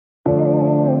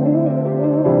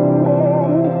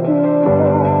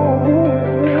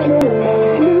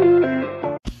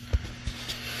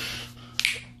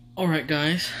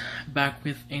guys, back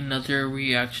with another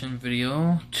reaction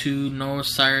video to Noah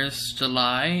Cyrus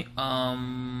July.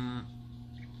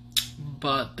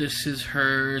 But this is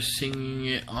her singing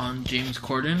it on James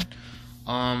Corden.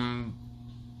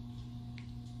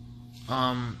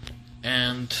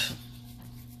 And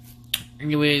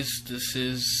anyways, this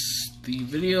is the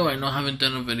video. I know I haven't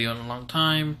done a video in a long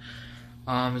time.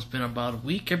 It's been about a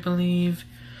week, I believe.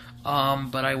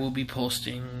 But I will be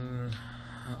posting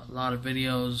a lot of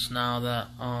videos now that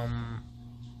I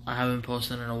haven't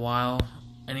posted in a while.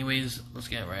 Anyways, let's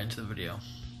get right into the video.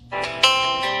 I've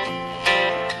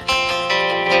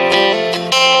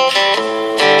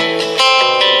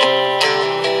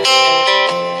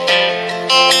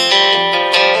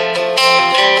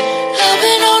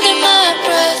been holding my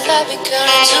breath, I've been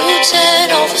counting to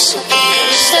 10 over something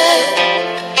you said.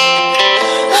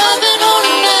 I've been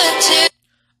holding my tears.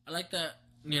 I like that,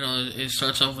 you know, it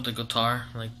starts off with the guitar,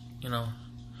 like, you know,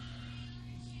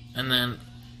 and then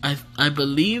I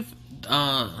believe,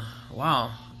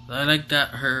 wow, I like that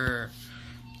her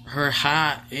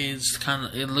hat is kind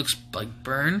of, it looks like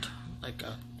burned, like,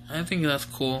 I think that's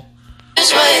cool.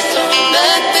 This way throwing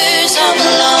back beers, I'm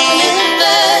alone in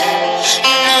bed.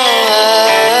 You know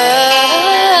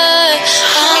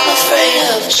I'm afraid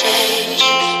of change.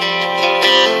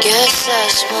 Guess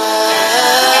that's why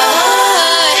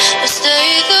I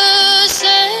stay the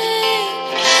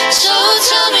same. So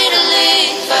tell me to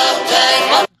leave, I'll pack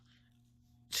my...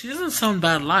 She doesn't sound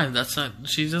bad live. That's not.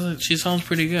 She doesn't. She sounds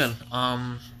pretty good.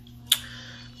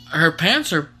 Her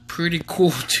pants are pretty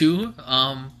cool too.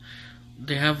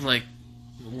 They have like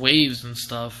waves and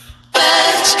stuff.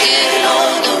 Let's get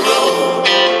on the road.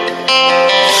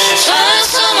 Find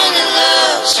someone that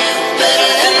loves you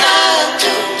better than I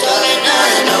do, darling, I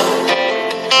know.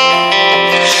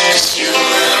 'Cause you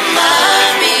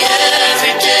remind me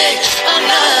every day I'm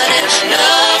not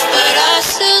enough, but I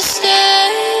still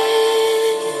stay.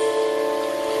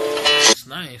 It's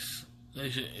nice.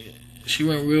 She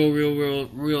went real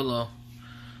low.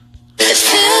 It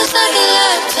feels like a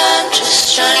lifetime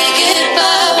just trying to get by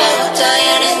while we're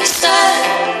dying inside.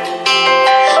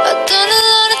 I've done a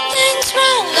lot of things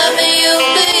wrong, loving you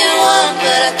being one,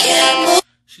 but I can't move.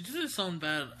 She doesn't sound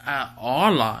bad at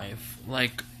all live.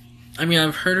 Like, I mean,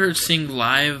 I've heard her sing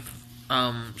live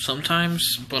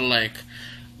sometimes, but like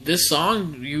this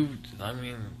song, I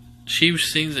mean, she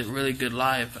sings it really good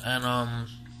live, and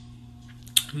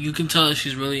you can tell that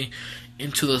she's really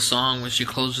into the song when she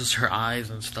closes her eyes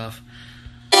and stuff.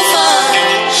 You know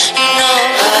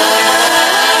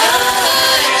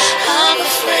I'm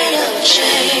afraid of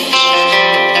change.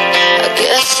 I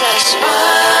guess that's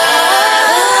why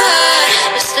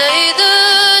I stay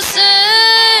the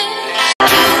same.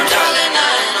 Darling,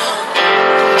 I know.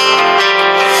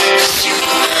 'Cause you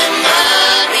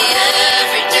remind me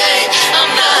every day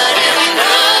I'm not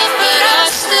enough, but I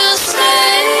still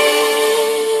stay.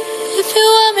 If you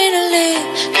want me to leave,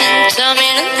 then tell me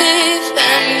to leave,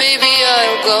 and maybe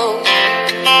I'll go.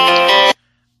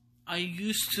 I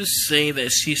used to say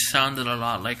that she sounded a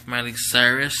lot like Miley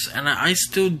Cyrus, and I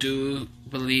still do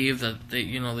believe that they,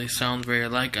 you know, they sound very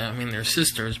alike. I mean, they're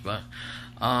sisters, but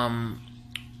and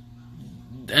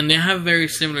they have very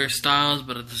similar styles,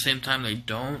 but at the same time they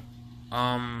don't.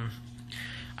 I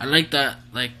like that,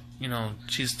 like, you know,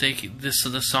 she's taking this, so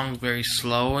the song's very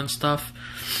slow and stuff.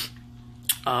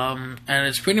 And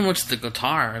it's pretty much the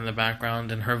guitar in the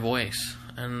background and her voice,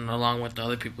 and along with the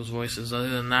other people's voices. Other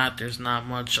than that, there's not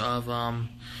much of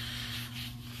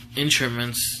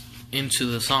instruments into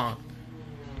the song.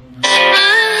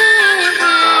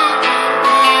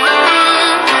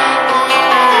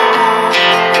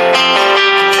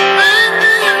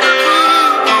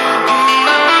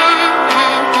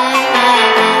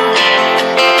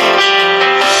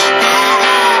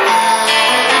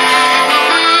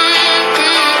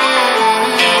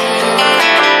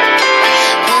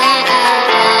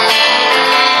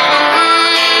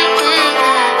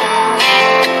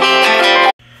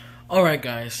 Alright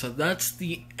guys, so that's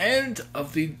the end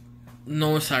of the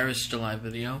Noah Cyrus July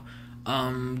video.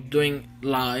 Doing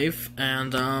live,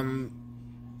 and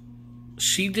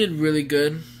she did really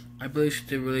good. I believe she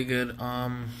did really good.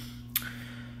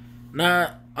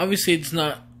 Not obviously, it's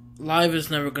not live is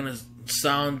never gonna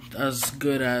sound as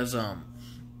good as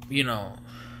you know,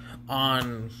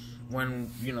 on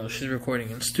when, you know, she's recording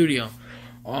in studio.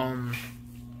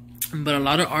 But a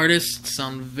lot of artists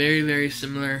sound very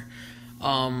similar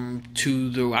to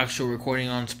the actual recording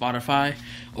on Spotify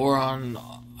or on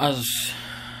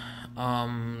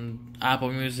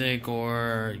Apple Music,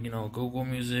 or, you know, Google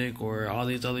Music, or all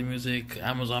these other music,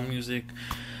 Amazon Music,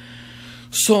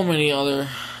 so many other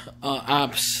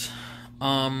apps.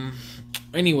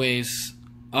 anyways,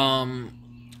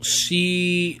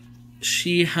 she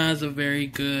has a very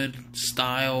good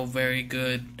style, very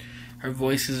good. Her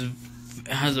voice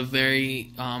has a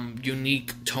very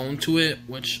unique tone to it,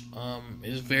 which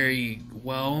is very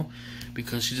well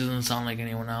because she doesn't sound like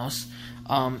anyone else.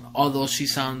 Although she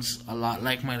sounds a lot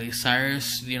like Miley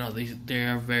Cyrus, you know,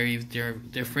 they're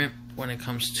different when it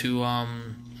comes to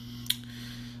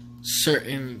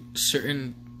certain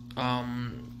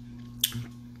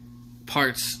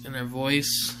parts in their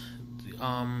voice.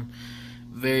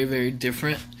 Very, very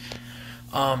different.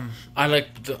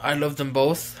 I love them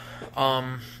both.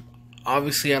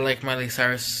 Obviously I like Miley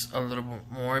Cyrus a little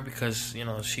bit more because, you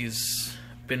know, she's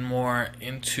been more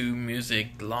into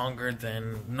music longer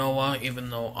than Noah,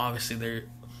 even though obviously they're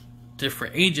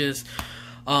different ages.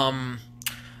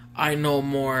 I know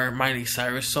more Miley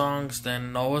Cyrus songs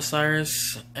than Noah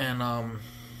Cyrus, and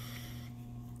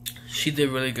she did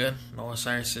really good. Noah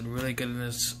Cyrus did really good in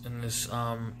this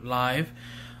live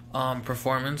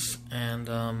performance. And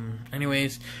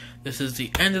anyways, this is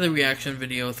the end of the reaction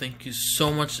video. Thank you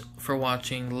so much for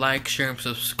watching. Like, share, and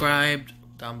subscribe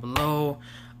down below.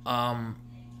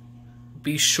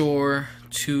 Be sure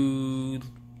to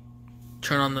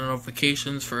turn on the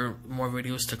notifications for more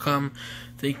videos to come.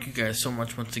 Thank you guys so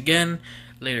much once again.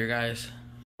 Later, guys.